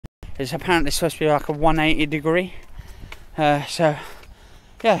It's apparently supposed to be like a 180 degree. So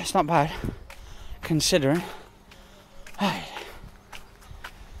yeah, it's not bad considering.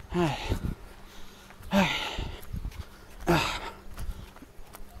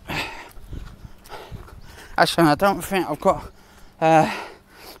 Actually, I don't think I've got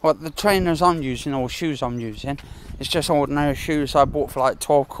what the trainers I'm using or shoes I'm using. It's just ordinary shoes I bought for like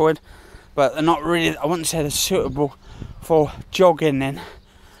 12 quid, but they're not really, I wouldn't say they're suitable for jogging in,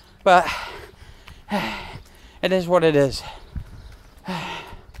 but it is what it is.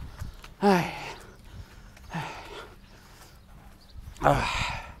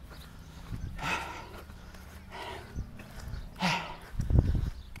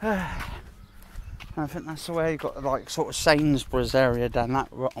 I think that's the way you got like sort of Sainsbury's area down that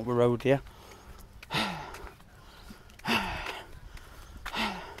road here.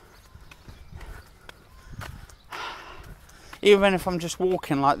 Even if I'm just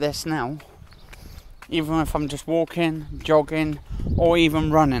walking like this now, even if I'm just walking, jogging, or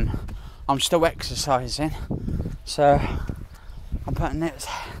even running, I'm still exercising. So I'm putting it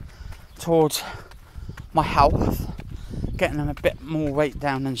towards my health, getting a bit more weight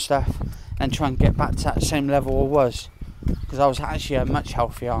down and stuff, and try and get back to that same level I was, because I was actually much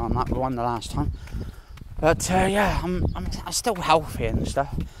healthier on that one the last time. But yeah, I'm still healthy and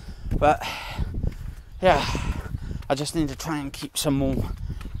stuff, but yeah, I just need to try and keep some more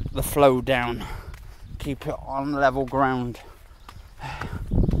the flow down, keep it on level ground.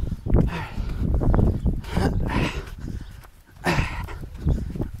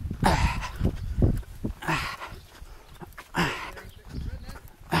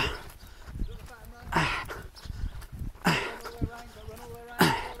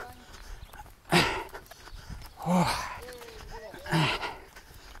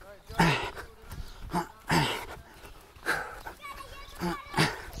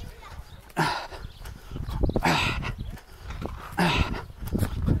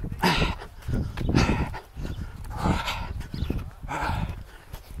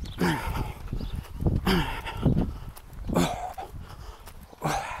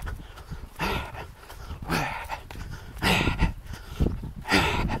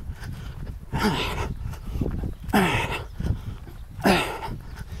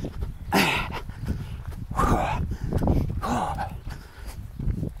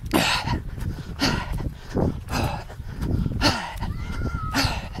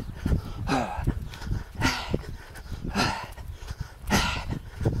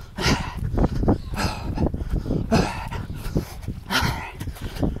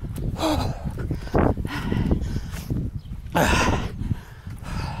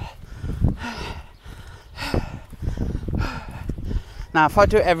 Now if I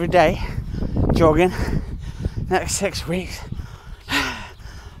do it every day, jogging, next 6 weeks,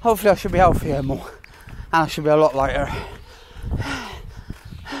 hopefully I should be healthier more, and I should be a lot lighter.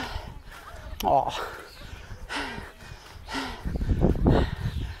 Oh.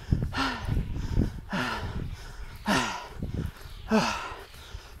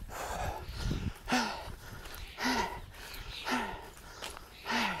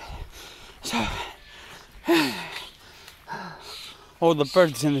 So, all the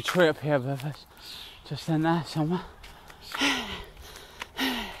birds in the tree up here above us, just in there somewhere.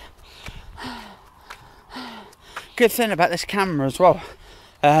 Good thing about this camera as well,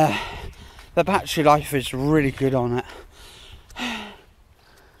 the battery life is really good on it.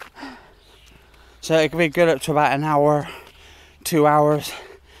 So it can be good up to about an hour, 2 hours,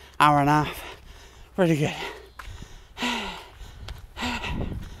 hour and a half. Really good.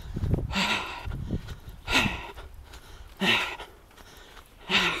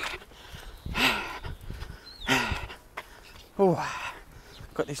 Oh,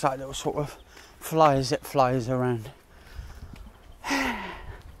 got these like little sort of flies that flies around.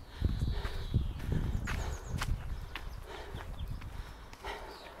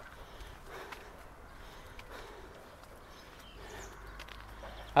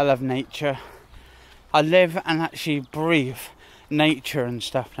 I love nature. I live and actually breathe nature and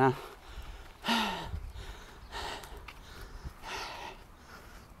stuff now.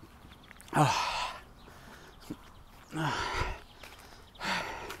 Oh.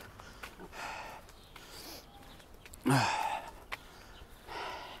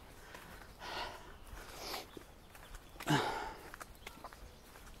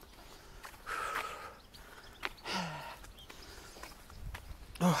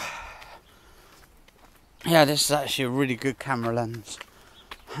 Yeah, this is actually a really good camera lens,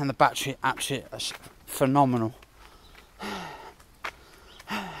 and the battery absolutely phenomenal.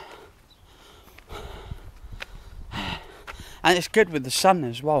 And it's good with the sun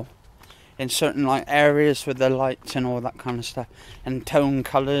as well. in certain like areas with the lights and all that kind of stuff, and tone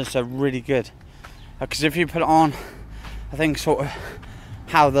colours are really good, because if you put it on, I think sort of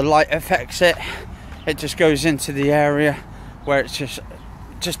how the light affects it, it just goes into the area where it's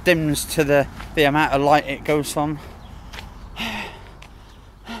just dims to the amount of light it goes on.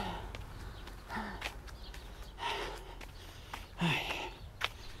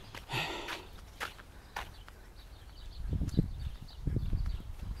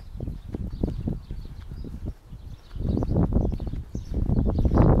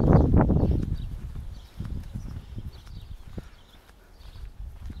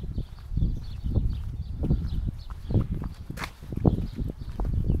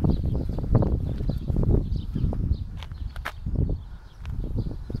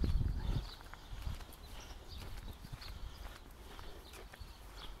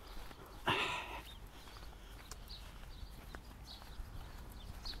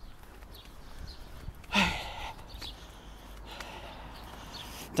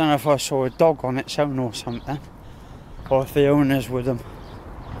 Don't know if I saw a dog on its own or something, or if the owner's with them.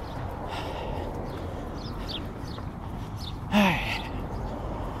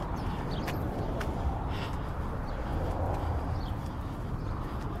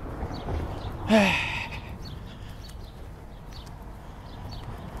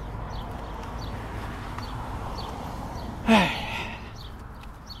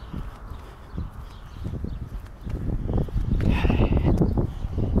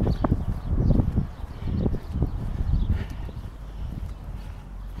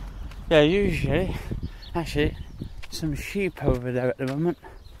 Yeah, usually, actually, some sheep over there at the moment.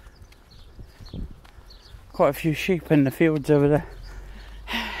 Quite a few sheep in the fields over there.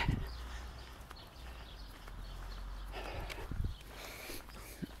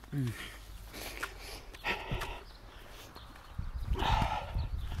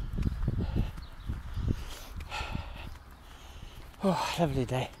 Oh, lovely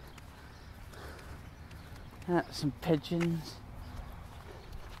day. Some pigeons.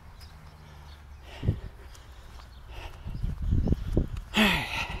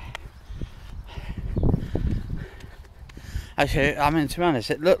 Actually, I mean, to be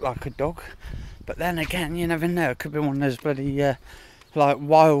honest, it looked like a dog, but then again, you never know. It could be one of those bloody, like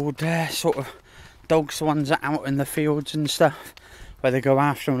wild sort of dogs, the ones that are out in the fields and stuff, where they go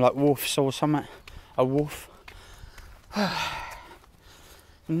after them like wolves or something. A wolf.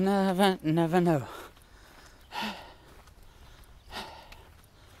 Never know.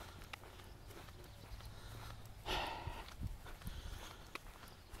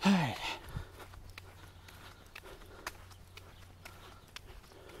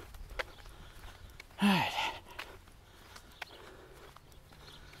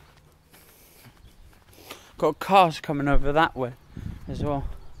 Got cars coming over that way as well.